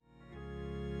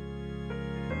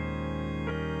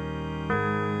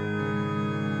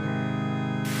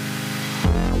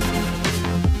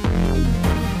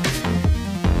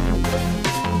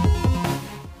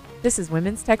This is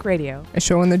Women's Tech Radio, a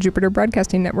show on the Jupiter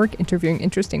Broadcasting Network interviewing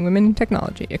interesting women in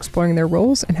technology, exploring their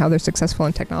roles and how they're successful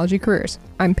in technology careers.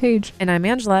 I'm Paige. and I'm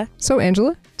Angela. So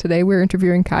Angela, today we're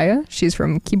interviewing Kaia. She's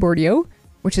from Keyboardio,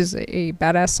 which is a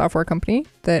badass software company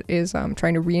that is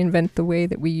trying to reinvent the way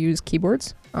that we use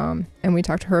keyboards. And we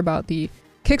talked to her about the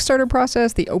Kickstarter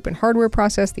process, the open hardware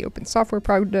process, the open software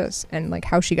process, and like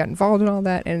how she got involved in all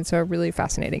that. And it's a really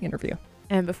fascinating interview.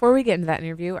 And before we get into that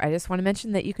interview, I just want to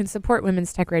mention that you can support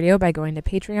Women's Tech Radio by going to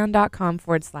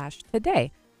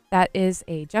patreon.com/today. That is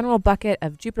a general bucket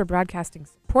of Jupiter Broadcasting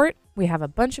support. We have a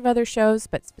bunch of other shows,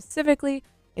 but specifically,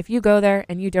 if you go there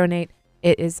and you donate,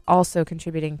 it is also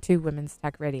contributing to Women's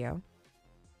Tech Radio.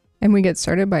 And we get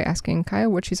started by asking Kaia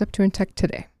what she's up to in tech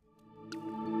today.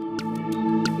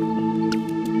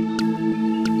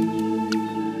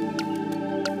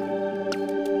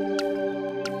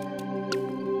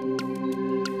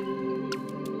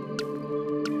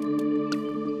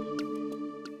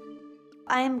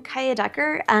 I'm Kaia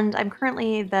Decker, and I'm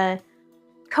currently the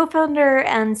co-founder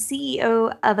and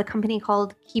CEO of a company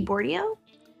called Keyboardio.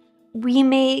 We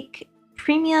make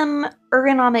premium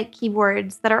ergonomic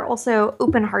keyboards that are also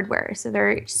open hardware, so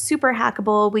they're super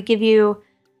hackable. We give you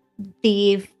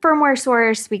the firmware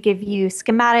source, we give you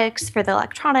schematics for the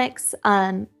electronics,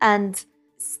 and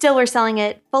still we're selling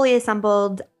it fully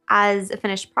assembled as a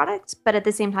finished product, but at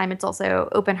the same time, it's also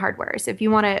open hardware. So if you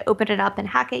want to open it up and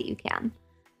hack it, you can.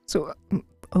 So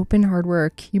open hardware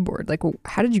keyboard, like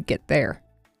how did you get there?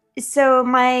 So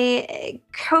my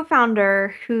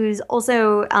co-founder, who's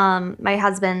also my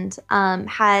husband,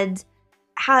 had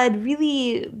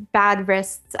really bad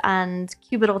wrists and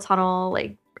cubital tunnel,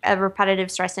 like a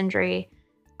repetitive stress injury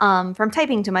from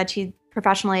typing too much. He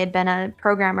professionally had been a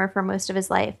programmer for most of his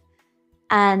life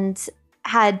and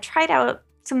had tried out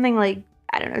something like,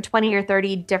 20 or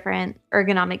 30 different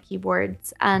ergonomic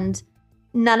keyboards, and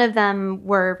none of them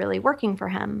were really working for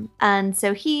him. And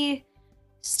so he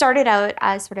started out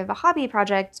as sort of a hobby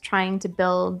project, trying to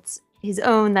build his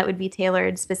own that would be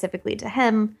tailored specifically to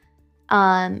him,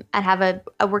 and have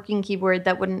a working keyboard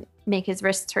that wouldn't make his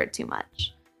wrists hurt too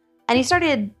much. And he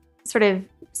started sort of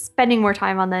spending more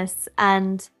time on this.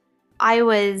 And I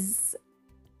was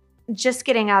just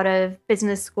getting out of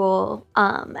business school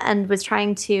and was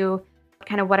trying to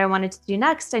kind of what I wanted to do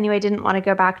next. I knew I didn't want to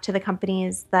go back to the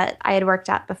companies that I had worked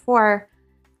at before,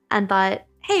 and thought,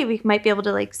 hey, we might be able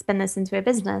to like spin this into a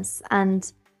business.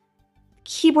 And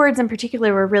keyboards in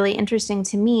particular were really interesting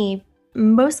to me,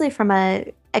 mostly from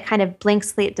a kind of blank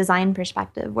slate design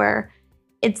perspective, where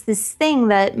it's this thing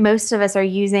that most of us are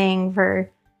using for,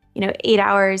 8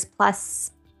 hours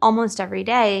plus almost every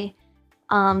day,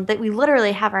 that we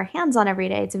literally have our hands on every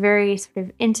day. It's a very sort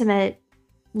of intimate,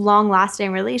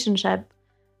 long-lasting relationship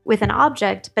with an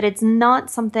object, but it's not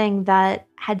something that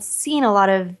had seen a lot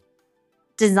of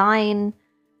design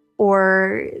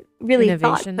or really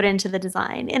thought put into the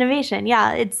design. Innovation,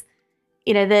 yeah. It's,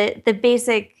 the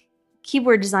basic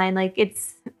keyboard design, like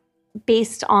it's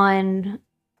based on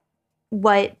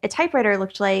what a typewriter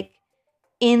looked like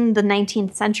in the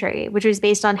 19th century, which was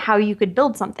based on how you could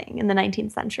build something in the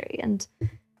 19th century. And,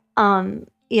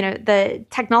 the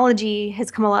technology has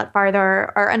come a lot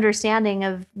farther. Our understanding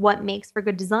of what makes for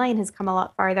good design has come a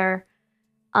lot farther.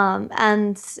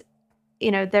 There's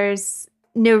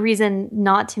no reason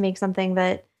not to make something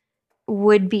that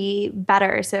would be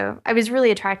better. So I was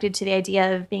really attracted to the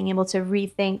idea of being able to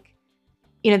rethink,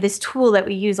 this tool that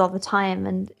we use all the time.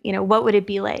 And, what would it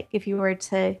be like if you were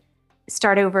to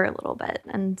start over a little bit?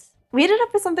 And we ended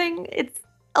up with something, it's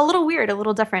a little weird, a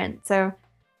little different. So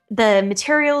the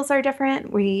materials are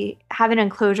different. We have an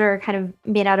enclosure kind of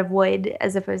made out of wood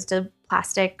as opposed to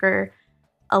plastic or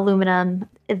aluminum.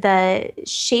 The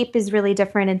shape is really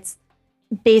different. It's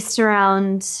based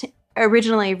around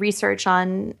originally research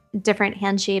on different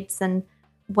hand shapes and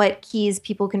what keys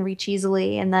people can reach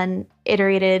easily, and then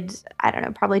iterated,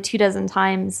 probably 24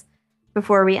 times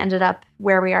before we ended up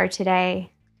where we are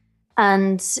today.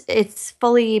 And it's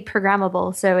fully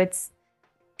programmable. So it's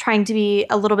trying to be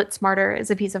a little bit smarter as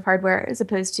a piece of hardware as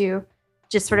opposed to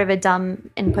just sort of a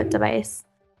dumb input device.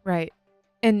 Right.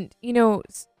 And,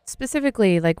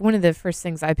 specifically, like one of the first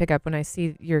things I pick up when I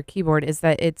see your keyboard is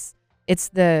that it's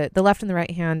the left and the right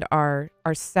hand are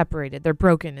separated. They're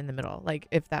broken in the middle, like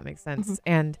if that makes sense.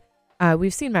 Mm-hmm. And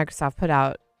we've seen Microsoft put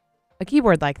out a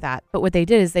keyboard like that. But what they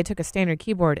did is they took a standard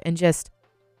keyboard and just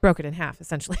broke it in half,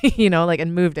 essentially,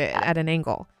 and moved it at an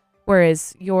angle.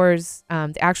 Whereas yours,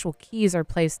 the actual keys are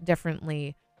placed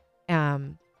differently,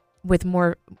 with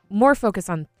more focus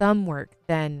on thumb work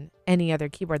than any other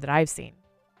keyboard that I've seen.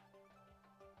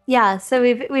 Yeah, so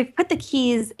we've put the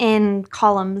keys in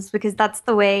columns because that's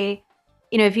the way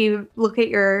if you look at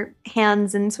your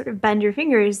hands and sort of bend your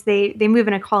fingers, they move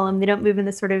in a column. They don't move in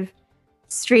the sort of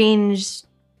strange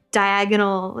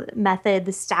diagonal method,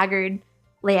 the staggered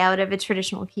layout of a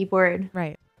traditional keyboard.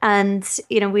 Right. And,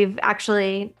 we've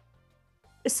actually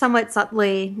somewhat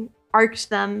subtly arced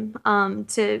them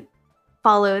to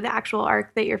follow the actual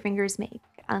arc that your fingers make.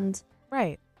 And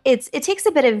right. It takes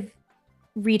a bit of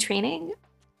retraining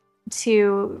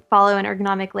to follow an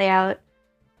ergonomic layout.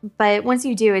 But once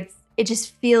you do, it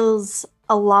just feels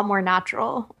a lot more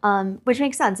natural, which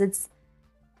makes sense. It's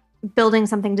building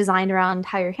something designed around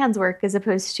how your hands work as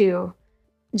opposed to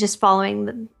just following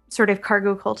the sort of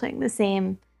cargo culting, the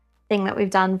same thing that we've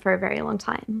done for a very long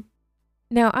time.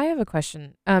 Now, I have a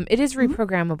question. It is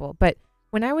reprogrammable, but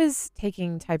when I was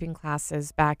taking typing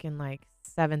classes back in like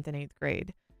 7th and 8th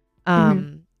grade,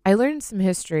 I learned some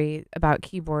history about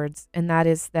keyboards, and that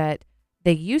is that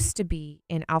they used to be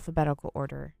in alphabetical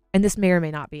order. And this may or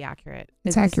may not be accurate.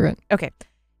 It's accurate. Okay.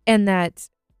 And that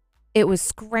it was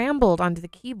scrambled onto the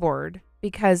keyboard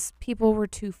because people were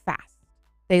too fast.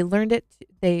 They learned it.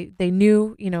 They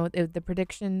knew, the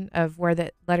prediction of where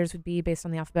the letters would be based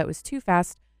on the alphabet was too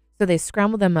fast. So they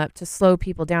scrambled them up to slow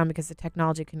people down because the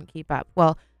technology couldn't keep up.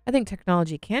 Well, I think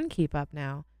technology can keep up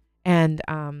now. And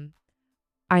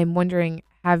I'm wondering,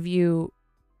 because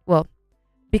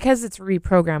it's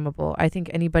reprogrammable, I think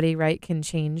anybody, right, can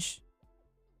change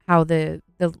how the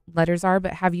letters are.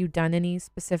 But have you done any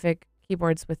specific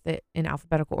keyboards with it in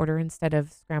alphabetical order instead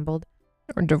of scrambled?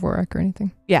 Or Dvorak or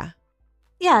anything? Yeah.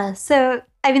 Yeah. So,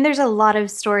 there's a lot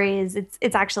of stories.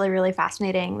 It's actually really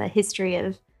fascinating, the history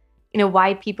of,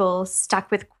 why people stuck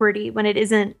with QWERTY when it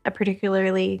isn't a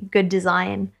particularly good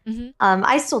design.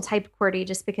 I still type QWERTY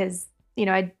just because,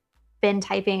 I'd been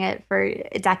typing it for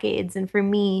decades. And for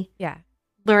me,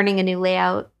 learning a new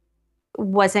layout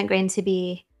wasn't going to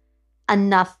be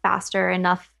enough faster,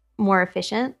 enough more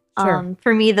efficient. Sure.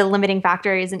 For me, the limiting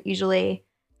factor isn't usually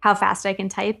how fast I can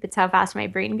type. It's how fast my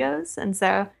brain goes. And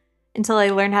so until I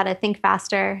learn how to think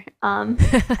faster, I'm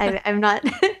not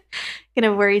going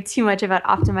to worry too much about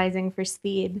optimizing for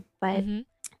speed. But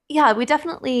yeah, we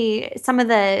definitely, some of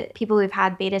the people who've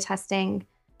had beta testing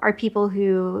are people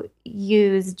who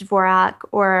use Dvorak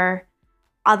or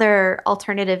other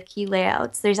alternative key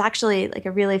layouts. There's actually like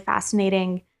a really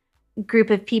fascinating group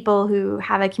of people who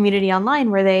have a community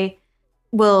online where they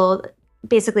will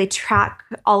basically track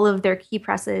all of their key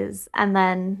presses and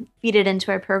then feed it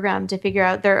into a program to figure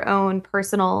out their own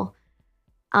personal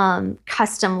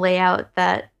custom layout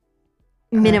that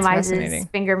minimizes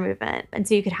finger movement. And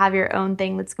so you could have your own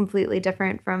thing that's completely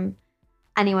different from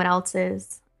anyone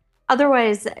else's.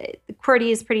 Otherwise,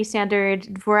 QWERTY is pretty standard.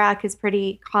 Dvorak is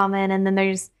pretty common. And then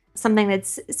there's something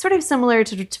that's sort of similar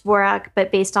to Dvorak,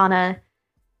 but based on a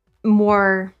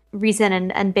more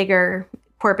recent and bigger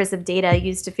corpus of data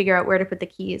used to figure out where to put the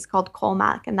keys, called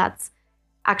Colmac. And that's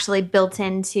actually built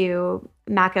into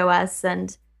Mac OS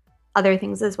and other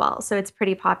things as well. So it's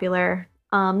pretty popular.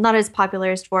 Not as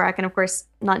popular as Dvorak, and of course,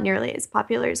 not nearly as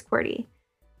popular as QWERTY.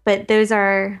 But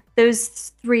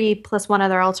those three plus one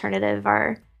other alternative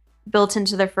are built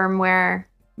into the firmware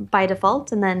by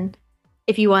default. And then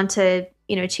if you want to,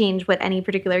 change what any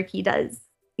particular key does,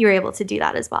 you're able to do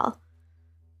that as well.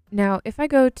 Now, if I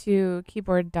go to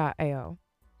keyboard.io,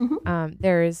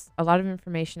 there's a lot of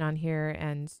information on here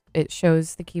and it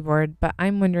shows the keyboard, but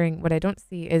I'm wondering, what I don't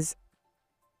see is,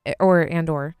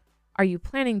 or are you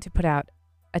planning to put out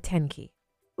a 10 key?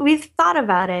 We've thought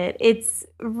about it. It's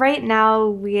right now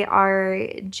we are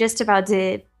just about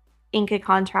to ink a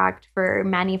contract for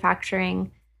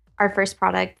manufacturing our first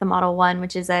product, the Model 1,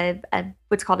 which is a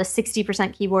what's called a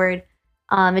 60% keyboard.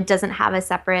 It doesn't have a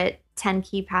separate 10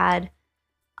 keypad.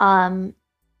 And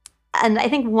I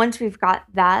think once we've got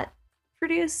that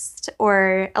produced,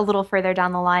 or a little further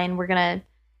down the line, we're going to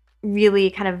really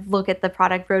kind of look at the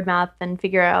product roadmap and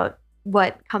figure out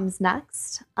what comes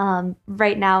next.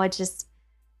 Right now,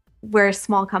 we're a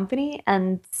small company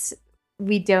and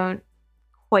we don't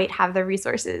quite have the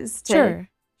resources to. Sure.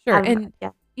 And,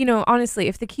 honestly,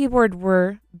 if the keyboard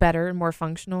were better and more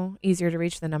functional, easier to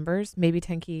reach the numbers, maybe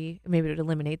 10 key, maybe it would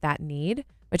eliminate that need,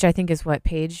 which I think is what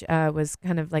Paige was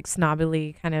kind of like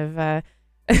snobbily kind of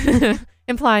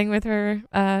implying with her.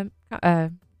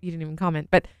 You didn't even comment,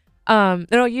 but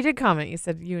no, you did comment. You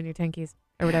said you and your 10 keys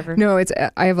or whatever. No,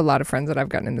 I have a lot of friends that I've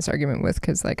gotten in this argument with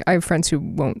because like I have friends who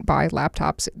won't buy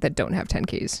laptops that don't have 10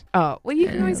 keys. Oh, well, you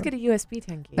can always get a USB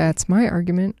 10 key. That's my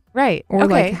argument. Right. Or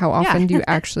like how often do you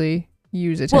actually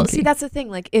use a 10 key? Well, see, that's the thing.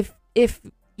 Like if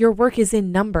your work is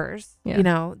in numbers,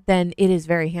 then it is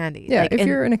very handy. Yeah, like, if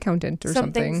you're an accountant or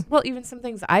something. Even some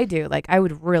things I do, like I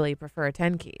would really prefer a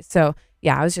 10 key. So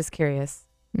yeah, I was just curious.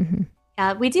 Mm-hmm.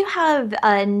 Yeah, we do have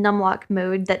a numlock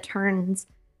mode that turns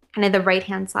kind of the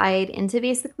right-hand side into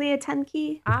basically a 10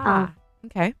 key.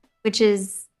 Okay. Which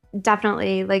is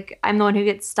definitely like I'm the one who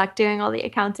gets stuck doing all the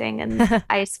accounting, and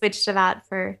I switched to that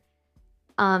for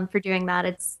doing that.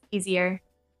 It's easier.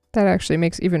 That actually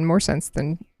makes even more sense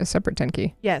than a separate 10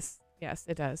 key. Yes,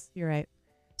 it does. You're right.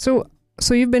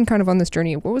 So you've been kind of on this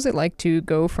journey. What was it like to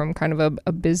go from kind of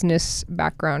a business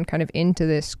background kind of into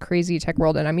this crazy tech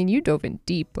world? And I mean, you dove in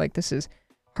deep. Like, this is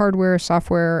hardware,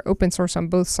 software, open source on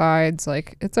both sides.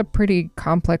 Like, it's a pretty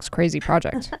complex, crazy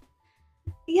project.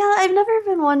 Yeah, I've never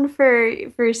been one for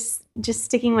just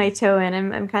sticking my toe in.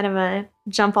 I'm kind of a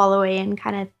jump all the way in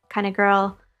kind of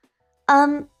girl.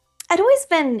 I'd always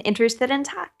been interested in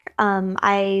tech.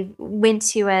 I went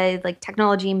to a like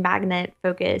technology magnet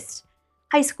focused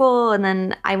high school, and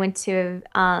then I went to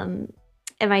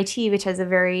MIT, which has a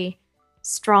very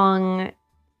strong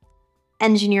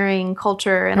engineering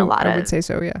culture and I would say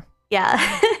so, yeah.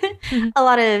 Yeah. A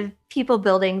lot of people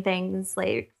building things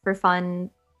like for fun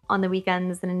on the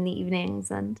weekends and in the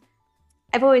evenings. And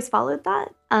I've always followed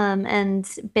that and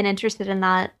been interested in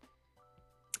that.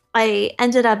 I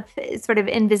ended up sort of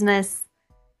in business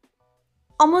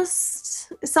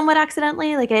almost somewhat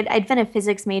accidentally. Like I'd been a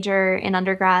physics major in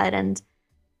undergrad and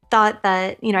thought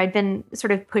that, I'd been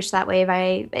sort of pushed that way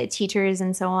by teachers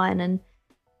and so on. And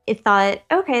I thought,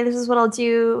 okay, this is what I'll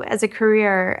do as a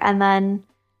career. And then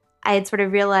I had sort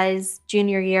of realized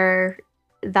junior year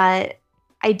that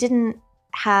I didn't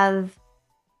have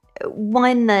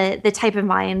the type of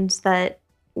mind that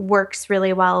works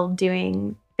really well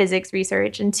doing physics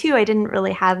research, and two, I didn't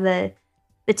really have the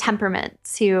temperament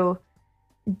to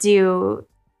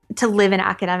live an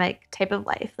academic type of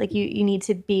life. Like you need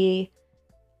to be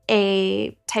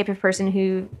a type of person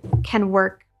who can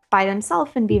work by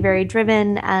themselves and be very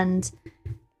driven and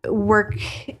work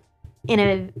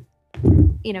in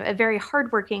a very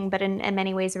hardworking, but in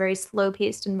many ways a very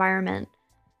slow-paced environment.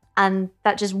 And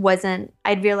that just wasn't,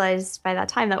 I'd realized by that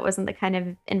time that wasn't the kind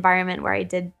of environment where I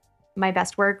did my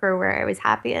best work or where I was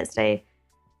happiest. I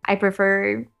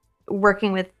prefer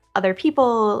working with other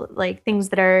people, like things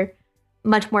that are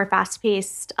much more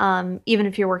fast-paced, even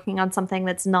if you're working on something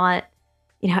that's not,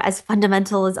 as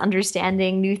fundamental as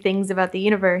understanding new things about the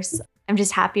universe. I'm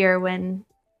just happier when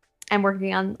I'm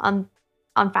working on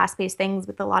fast-paced things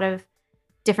with a lot of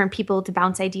different people to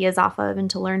bounce ideas off of and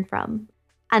to learn from.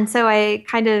 And so I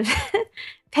kind of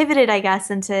pivoted, I guess,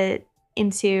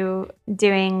 into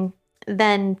doing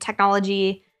then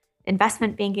technology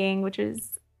investment banking, which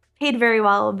was paid very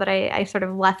well, but I sort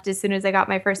of left as soon as I got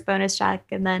my first bonus check,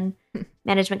 and then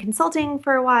management consulting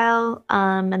for a while,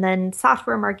 and then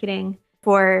software marketing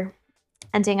for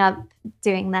ending up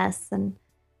doing this. And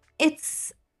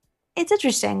it's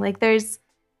interesting. Like there's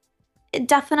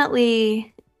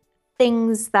definitely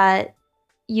things that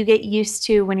you get used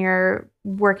to when you're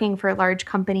working for large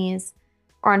companies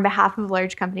or on behalf of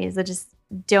large companies that just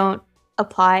don't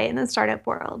apply in the startup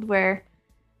world, where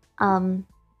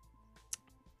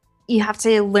you have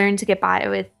to learn to get by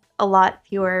with a lot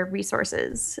fewer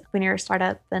resources when you're a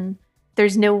startup. And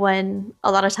there's no one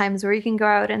a lot of times where you can go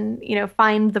out and,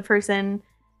 find the person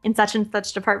in such and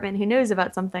such department who knows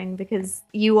about something, because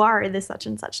you are the such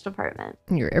and such department.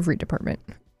 You're every department.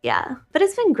 Yeah. But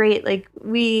it's been great. Like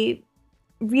we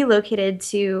relocated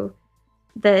to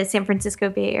the San Francisco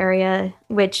Bay Area,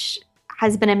 which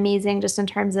has been amazing just in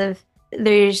terms of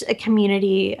there's a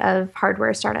community of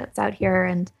hardware startups out here.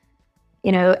 And,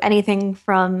 anything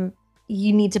from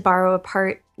you need to borrow a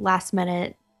part last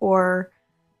minute, or,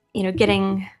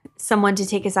 getting someone to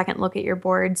take a second look at your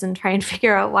boards and try and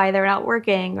figure out why they're not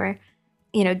working, or,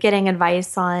 getting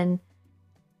advice on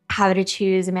how to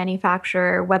choose a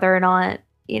manufacturer, whether or not,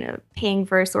 paying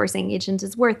for a sourcing agent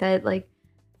is worth it. Like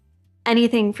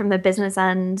anything from the business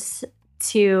end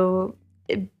to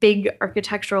big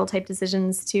architectural type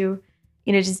decisions to,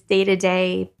 just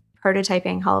day-to-day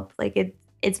prototyping help. Like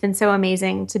it's been so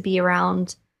amazing to be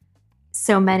around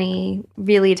so many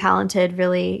really talented,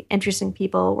 really interesting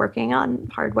people working on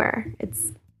hardware.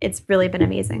 It's really been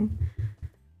amazing.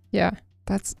 Yeah,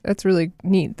 that's really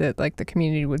neat that like the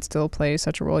community would still play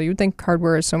such a role. You would think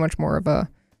hardware is so much more of a,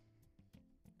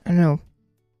 I don't know,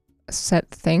 a set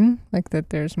thing, like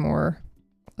that there's more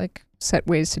like set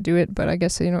ways to do it, but I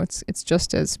guess it's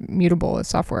just as mutable as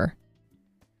software.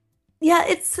 Yeah,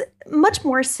 it's much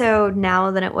more so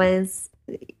now than it was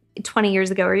 20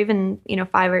 years ago, or even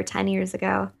 5 or 10 years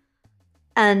ago.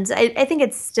 And I think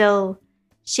it's still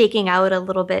shaking out a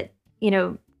little bit.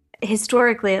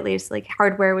 Historically at least, like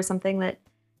hardware was something that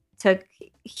took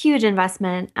huge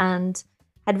investment and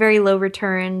had very low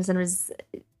returns, and was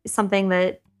something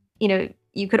that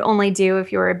you could only do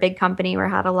if you were a big company or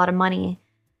had a lot of money.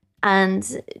 And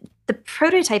the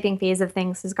prototyping phase of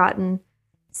things has gotten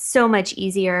so much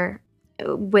easier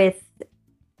with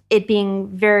it being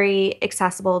very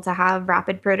accessible to have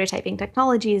rapid prototyping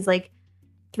technologies like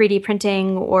 3D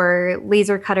printing or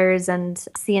laser cutters and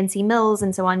CNC mills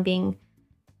and so on being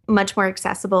much more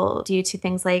accessible due to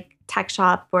things like Tech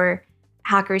Shop or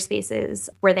hacker spaces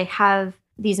where they have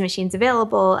these machines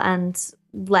available and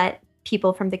let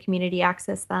people from the community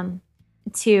access them,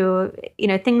 to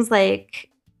things like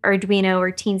Arduino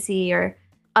or Teensy or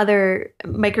other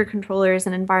microcontrollers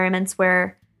and environments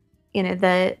where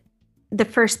the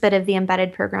first bit of the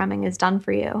embedded programming is done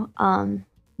for you.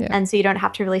 And so you don't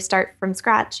have to really start from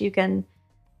scratch. You can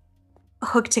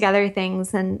hook together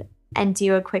things and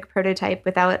do a quick prototype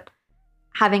without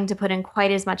having to put in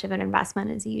quite as much of an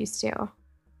investment as you used to.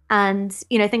 And,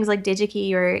 things like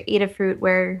DigiKey or Adafruit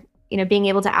where, being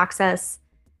able to access,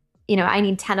 I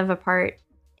need 10 of a part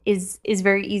is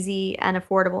very easy and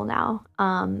affordable now.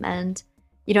 And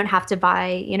you don't have to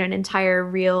buy, an entire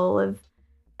reel of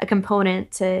a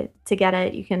component to get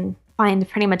it. You can find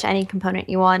pretty much any component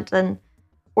you want and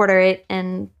order it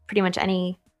in pretty much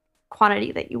any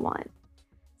quantity that you want.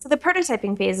 So the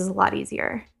prototyping phase is a lot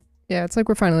easier. Yeah, it's like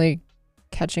we're finally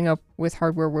catching up with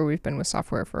hardware where we've been with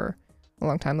software for a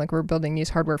long time. Like we're building these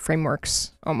hardware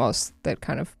frameworks almost that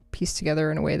kind of piece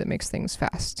together in a way that makes things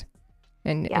fast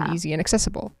and easy and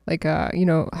accessible. Like,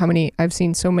 I've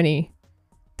seen so many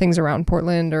things around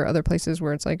Portland or other places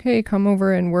where it's like, hey, come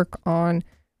over and work on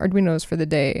Arduinos for the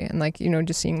day. And like,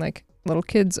 just seeing like little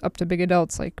kids up to big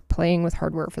adults like playing with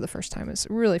hardware for the first time is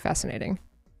really fascinating.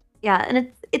 Yeah,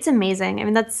 and it's amazing. I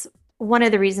mean, that's one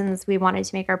of the reasons we wanted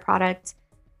to make our product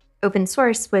open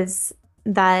source, was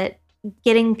that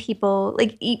getting people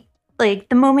like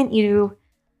the moment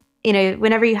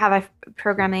whenever you have a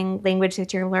programming language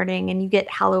that you're learning and you get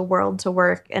Hello World to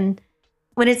work, and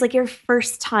when it's like your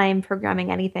first time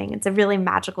programming anything, it's a really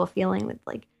magical feeling with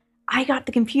like, I got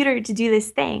the computer to do this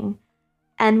thing.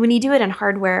 And when you do it in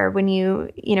hardware, when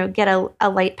you get a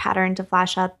light pattern to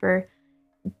flash up or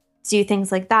do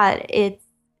things like that,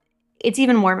 it's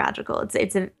even more magical.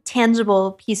 It's a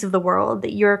tangible piece of the world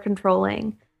that you're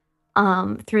controlling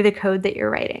through the code that you're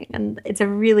writing, and it's a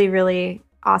really, really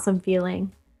awesome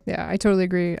feeling. Yeah, I totally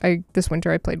agree. This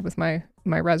winter I played with my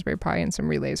Raspberry Pi and some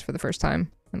relays for the first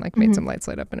time, and like made some lights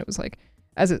light up, and it was like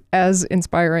as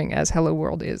inspiring as Hello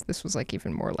World is, this was like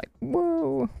even more like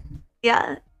whoa.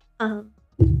 Yeah,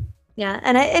 yeah,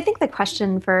 and I think the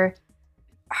question for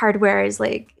hardware is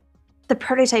like the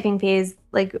prototyping phase.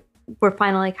 Like we're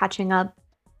finally catching up,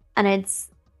 and it's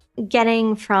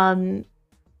getting from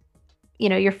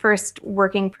your first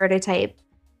working prototype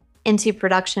into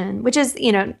production, which is,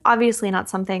 obviously not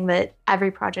something that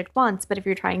every project wants. But if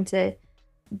you're trying to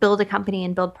build a company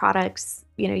and build products,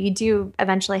 you do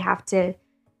eventually have to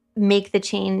make the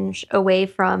change away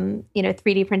from,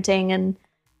 3D printing and,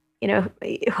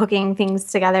 hooking things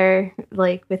together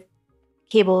like with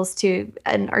cables to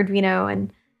an Arduino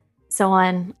and so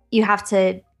on. You have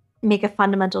to make a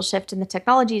fundamental shift in the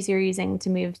technologies you're using to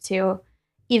move to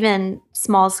even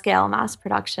small scale mass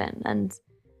production. And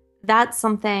that's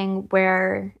something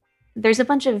where there's a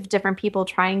bunch of different people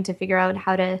trying to figure out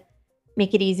how to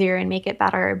make it easier and make it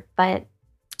better, but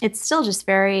it's still just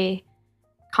very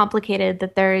complicated.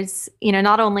 That there's,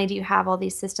 not only do you have all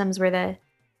these systems where the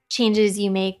changes you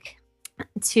make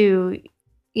to,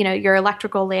 your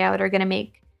electrical layout are going to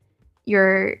make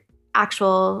your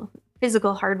actual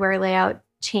physical hardware layout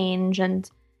change.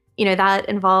 And, that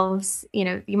involves,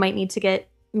 you might need to get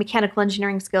mechanical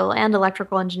engineering skill and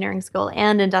electrical engineering skill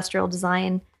and industrial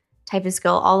design type of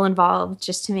skill all involved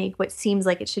just to make what seems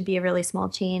like it should be a really small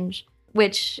change,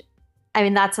 which, I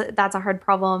mean, that's a hard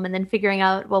problem. And then figuring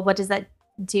out, well, what does that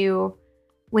do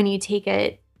when you take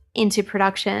it into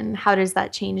production? How does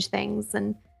that change things?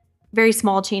 And very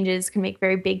small changes can make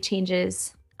very big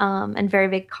changes and very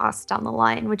big costs down the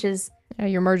line, which is... Yeah,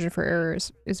 your margin for error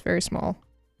is very small.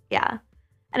 Yeah.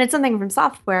 And it's something from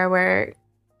software where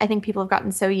I think people have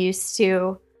gotten so used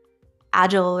to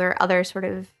Agile or other sort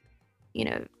of,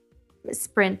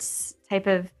 sprint type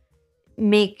of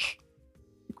make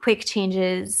quick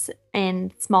changes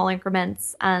in small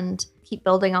increments and keep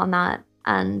building on that.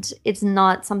 And it's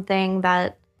not something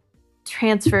that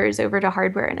transfers over to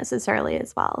hardware necessarily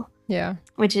as well. Yeah.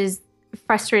 Which is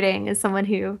frustrating as someone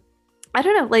who, I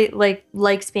don't know,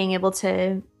 likes being able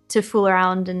to fool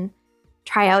around and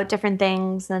try out different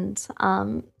things, and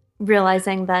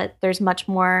realizing that there's much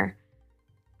more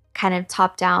kind of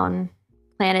top-down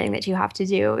planning that you have to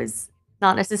do is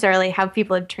not necessarily how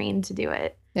people have trained to do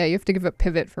it. Yeah, you have to give up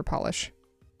pivot for polish.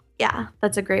 Yeah,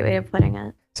 that's a great way of putting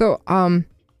it. So,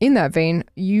 in that vein,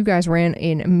 you guys ran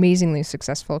an amazingly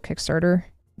successful Kickstarter,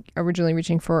 originally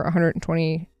reaching for a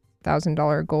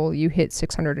 $120,000 goal. You hit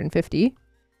 650.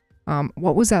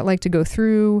 What was that like to go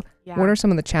through? Yeah. What are some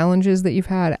of the challenges that you've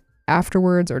had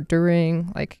afterwards or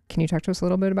during? Like, can you talk to us a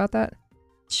little bit about that?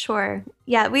 Sure.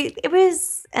 Yeah, it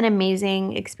was an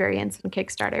amazing experience in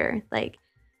Kickstarter. Like,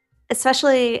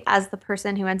 especially as the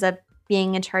person who ends up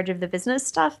being in charge of the business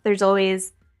stuff, there's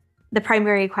always the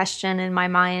primary question in my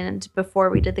mind before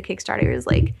we did the Kickstarter is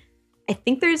like, I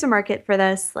think there's a market for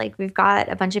this. Like, we've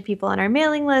got a bunch of people on our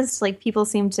mailing list. Like, people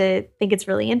seem to think it's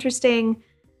really interesting.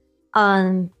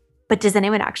 But does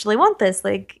anyone actually want this?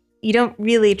 Like, you don't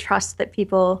really trust that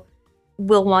people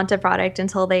will want a product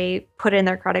until they put in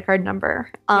their credit card number.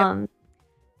 Yep.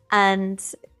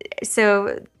 And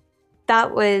so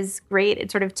that was great.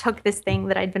 It sort of took this thing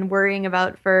that I'd been worrying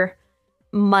about for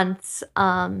months,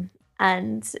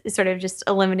 and sort of just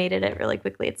eliminated it really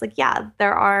quickly. It's like, yeah,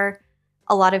 there are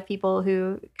a lot of people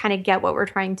who kind of get what we're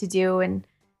trying to do and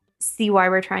see why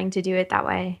we're trying to do it that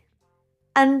way.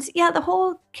 And yeah, the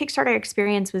whole Kickstarter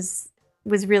experience was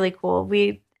really cool.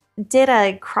 We did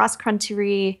a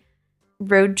cross-country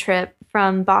road trip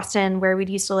from Boston, where we'd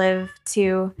used to live,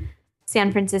 to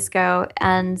San Francisco,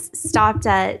 and stopped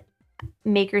at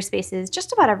maker spaces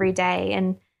just about every day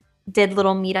and did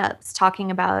little meetups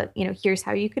talking about, here's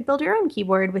how you could build your own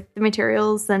keyboard with the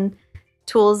materials and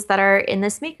tools that are in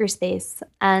this maker space,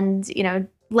 and,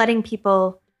 letting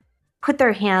people put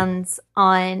their hands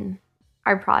on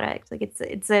our product. Like,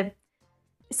 it's a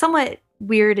somewhat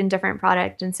weird and different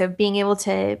product. And so being able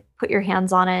to put your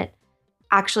hands on it,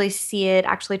 actually see it,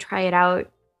 actually try it out,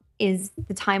 is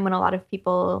the time when a lot of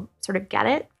people sort of get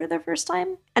it for the first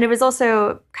time. And it was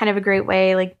also kind of a great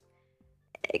way, like,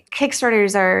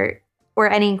 Kickstarters or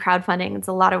any crowdfunding, it's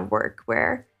a lot of work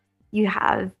where you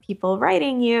have people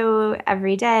writing you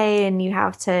every day and you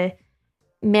have to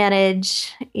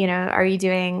manage, are you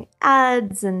doing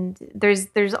ads? And there's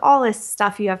all this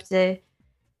stuff you have to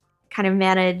kind of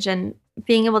manage, and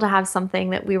being able to have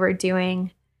something that we were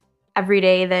doing every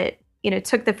day that,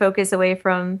 took the focus away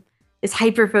from this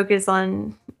hyper focus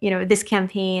on, this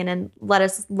campaign, and let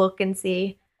us look and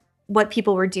see what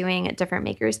people were doing at different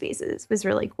maker spaces was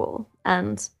really cool.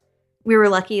 And we were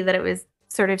lucky that it was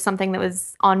sort of something that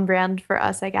was on brand for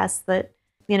us, I guess, that,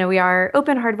 we are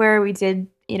open hardware. We did,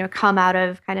 come out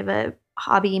of kind of a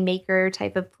hobby maker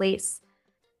type of place.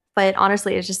 But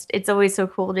honestly, it's always so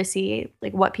cool to see,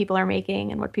 like, what people are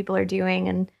making and what people are doing,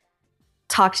 and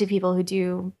talk to people who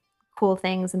do cool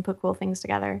things and put cool things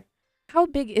together. How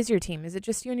big is your team? Is it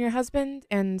just you and your husband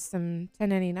and some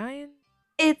 1099?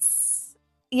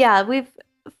 Yeah, we've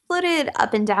floated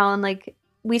up and down. Like,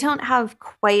 we don't have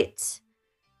quite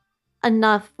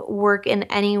enough work in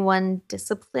any one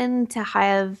discipline to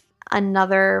have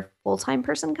another full-time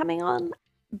person coming on.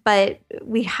 But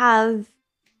we have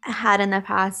had in the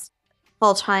past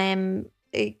full-time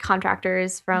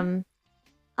contractors from,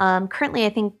 currently I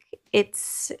think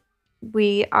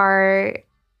we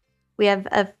have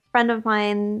a friend of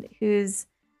mine who's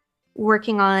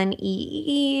working on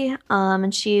EE,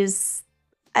 and she's,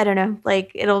 I don't know,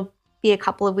 like, it'll be a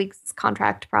couple of weeks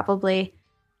contract probably.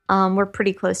 We're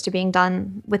pretty close to being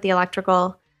done with the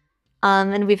electrical.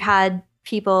 And we've had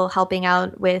people helping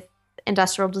out with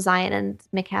industrial design and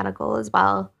mechanical as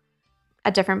well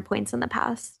at different points in the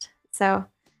past. So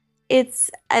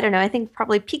I don't know, I think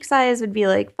probably peak size would be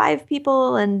like 5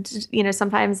 people, and,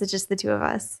 sometimes it's just the 2 of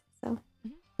us. So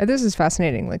This is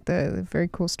fascinating, like the very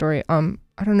cool story.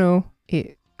 I don't know,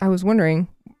 I was wondering,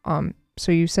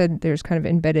 so you said there's kind of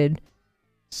embedded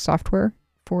software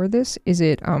for this. Is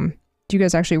it, do you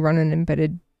guys actually run an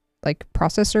embedded, like,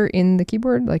 processor in the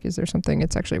keyboard? Like, is there something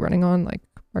it's actually running on, like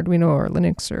Arduino or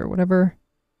Linux or whatever?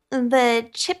 The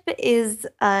chip is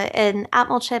an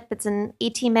Atmel chip. It's an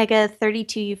ATmega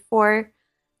 32U4,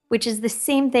 which is the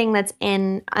same thing that's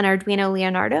in an Arduino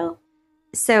Leonardo.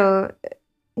 So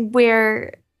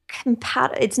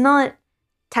it's not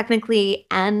technically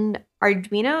an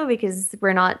Arduino because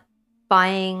we're not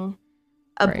buying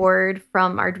a Right. board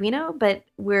from Arduino, but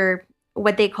we're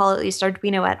what they call at least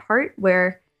Arduino at heart,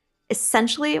 where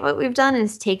essentially what we've done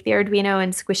is take the Arduino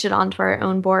and squish it onto our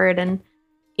own board and,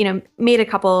 made a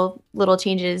couple little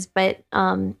changes, but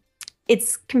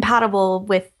it's compatible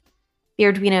with the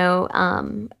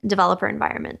Arduino developer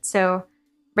environment. So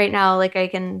right now, like, I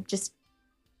can just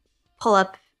pull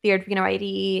up the Arduino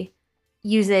IDE,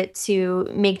 use it to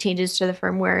make changes to the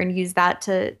firmware, and use that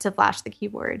to flash the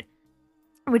keyboard,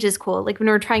 which is cool. Like, when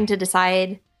we're trying to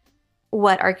decide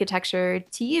what architecture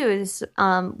to use,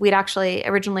 we'd actually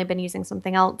originally been using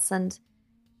something else and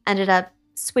ended up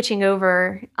switching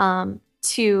over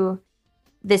to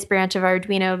this branch of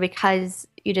Arduino, because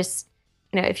you just,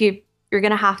 if you're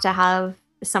going to have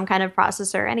some kind of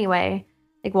processor anyway,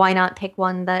 like why not pick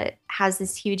one that has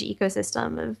this huge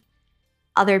ecosystem of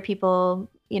other people,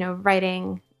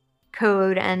 writing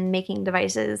code and making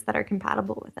devices that are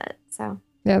compatible with it. So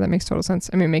yeah, that makes total sense.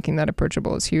 I mean, making that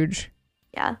approachable is huge.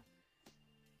 Yeah.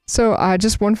 So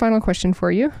just one final question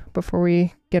for you before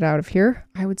we get out of here.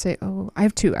 I would say, I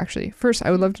have two actually. First,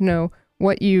 I would love to know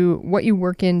what you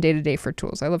work in day to day for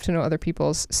tools. I love to know other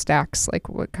people's stacks. Like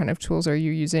what kind of tools are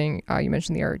you using? You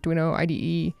mentioned the Arduino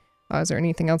IDE. Is there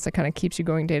anything else that kind of keeps you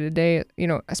going day to day?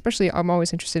 Especially I'm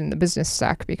always interested in the business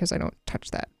stack because I don't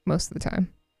touch that most of the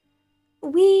time.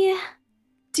 We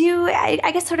do,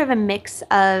 I guess, sort of a mix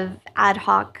of ad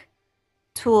hoc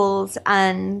tools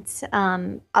and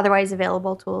otherwise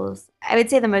available tools. I would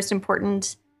say the most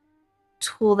important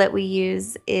tool that we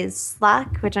use is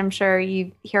Slack, which I'm sure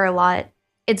you hear a lot.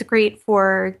 It's great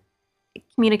for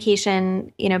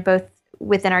communication, both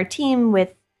within our team,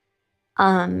 with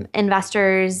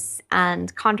investors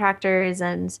and contractors.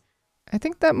 And I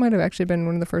think that might have actually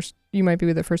been you might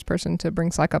be the first person to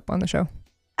bring Slack up on the show.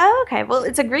 Oh, okay. Well,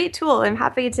 it's a great tool. I'm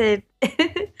happy to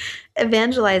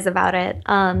evangelize about it.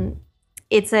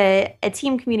 It's a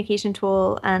team communication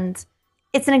tool, and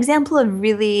it's an example of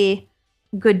really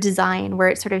good design where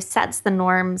it sort of sets the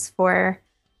norms for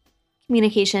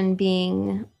communication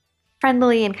being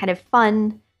friendly and kind of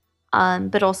fun,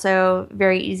 but also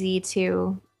very easy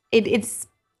to... It's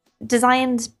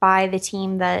designed by the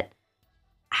team that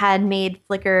had made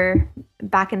Flickr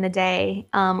back in the day,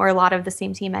 or a lot of the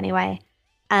same team anyway.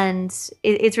 And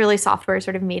it's really software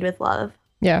sort of made with love.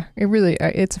 Yeah,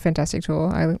 it's a fantastic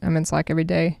tool. I'm in Slack every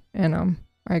day, and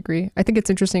I agree. I think it's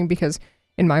interesting because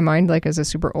in my mind, like as a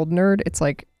super old nerd, it's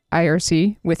like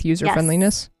IRC with user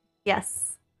friendliness.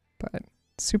 Yes. But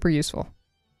super useful.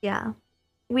 Yeah.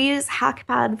 We use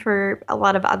Hackpad for a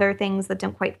lot of other things that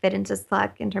don't quite fit into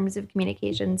Slack in terms of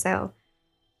communication. So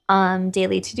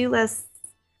daily to-do lists.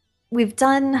 We've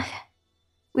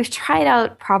tried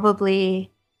out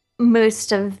probably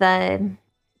most of the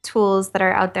tools that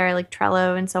are out there, like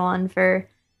Trello and so on, for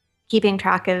keeping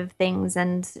track of things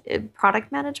and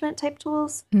product management type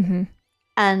tools. Mm-hmm.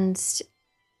 And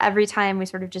every time we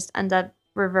sort of just end up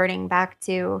reverting back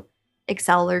to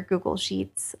Excel or Google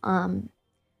Sheets,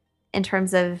 in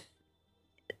terms of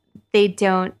they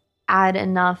don't add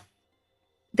enough,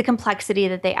 the complexity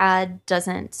that they add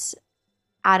doesn't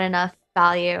add enough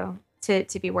value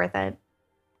to be worth it.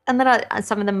 And then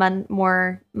some of the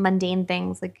more mundane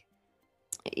things, like,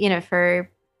 for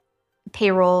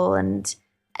payroll and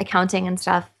accounting and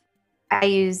stuff, I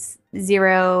use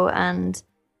Xero and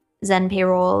Zen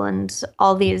Payroll and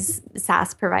all these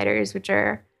SaaS providers, which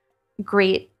are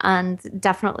great and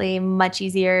definitely much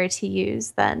easier to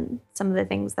use than some of the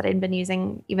things that I'd been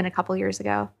using even a couple years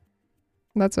ago.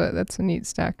 That's a neat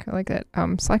stack. I like that.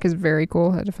 Slack is very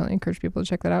cool. I definitely encourage people to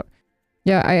check that out.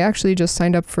 Yeah, I actually just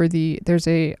signed up for there's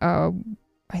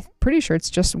I'm pretty sure it's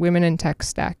just Women in Tech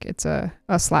stack. It's a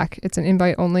Slack. It's an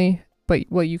invite only,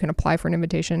 but you can apply for an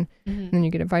invitation and then you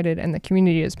get invited. And the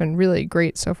community has been really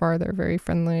great so far. They're very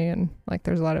friendly, and like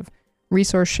there's a lot of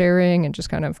resource sharing and just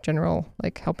kind of general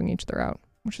like helping each other out,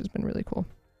 which has been really cool.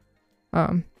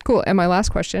 Cool. And my last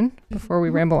question before we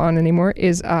ramble on anymore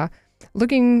is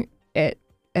looking at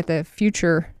the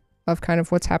future of kind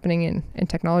of what's happening in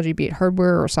technology, be it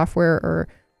hardware or software, or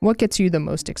what gets you the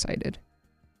most excited?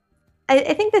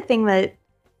 I think the thing that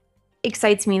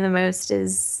excites me the most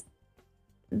is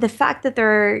the fact that there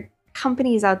are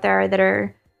companies out there that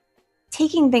are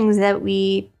taking things that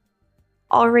we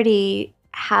already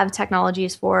have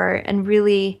technologies for and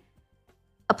really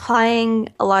applying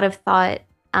a lot of thought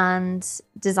and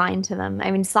design to them.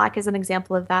 I mean, Slack is an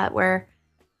example of that, where,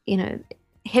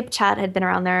 HipChat had been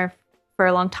around there for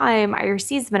a long time.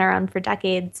 IRC's been around for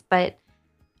decades, but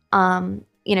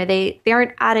they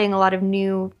aren't adding a lot of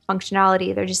new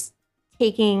functionality. They're just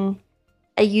taking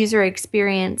a user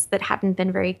experience that hadn't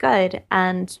been very good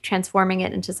and transforming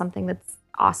it into something that's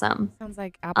awesome. Sounds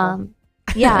like Apple.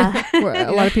 Yeah.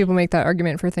 A lot of people make that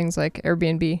argument for things like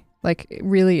Airbnb. Like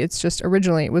really, it's just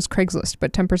originally it was Craigslist,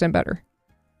 but 10% better.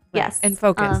 Yes. And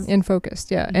focused. And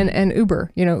focused, yeah. Mm-hmm. And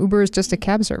Uber, Uber is just a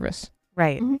cab service.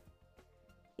 Right. Mm-hmm.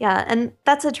 Yeah. And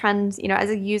that's a trend, as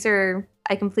a user,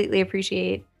 I completely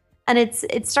appreciate. And it's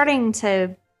starting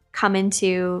to come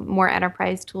into more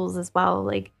enterprise tools as well.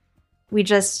 Like we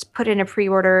just put in a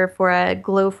pre-order for a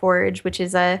Glowforge, which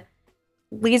is a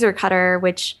laser cutter,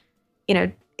 which,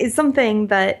 is something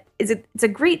that it's a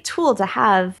great tool to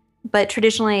have, but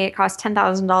traditionally it costs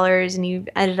 $10,000 and you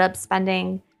ended up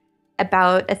spending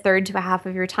about a third to a half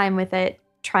of your time with it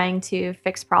trying to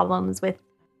fix problems with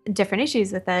different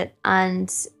issues with it. And,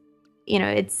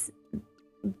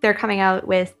 they're coming out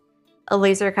with a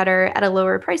laser cutter at a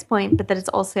lower price point, but that it's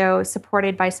also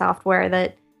supported by software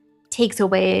that takes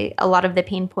away a lot of the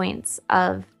pain points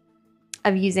of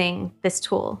using this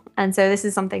tool. And so this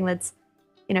is something that's,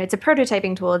 it's a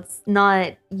prototyping tool. It's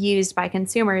not used by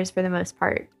consumers for the most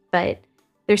part, but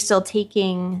they're still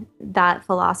taking that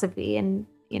philosophy and,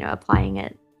 applying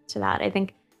it to that. I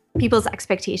think people's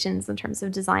expectations in terms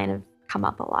of design have come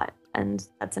up a lot, and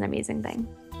that's an amazing thing.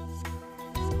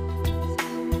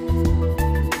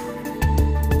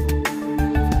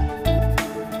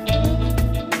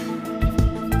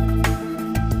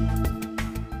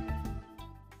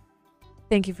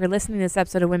 Thank you for listening to this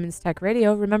episode of Women's Tech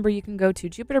Radio. Remember, you can go to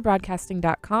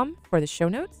jupiterbroadcasting.com for the show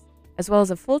notes, as well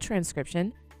as a full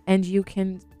transcription, and you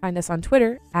can find us on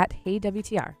Twitter at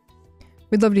HeyWTR.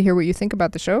 We'd love to hear what you think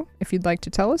about the show. If you'd like to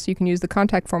tell us, you can use the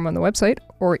contact form on the website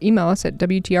or email us at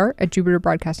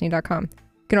WTR@jupiterbroadcasting.com.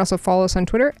 You can also follow us on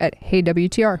Twitter at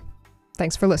HeyWTR.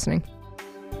 Thanks for listening.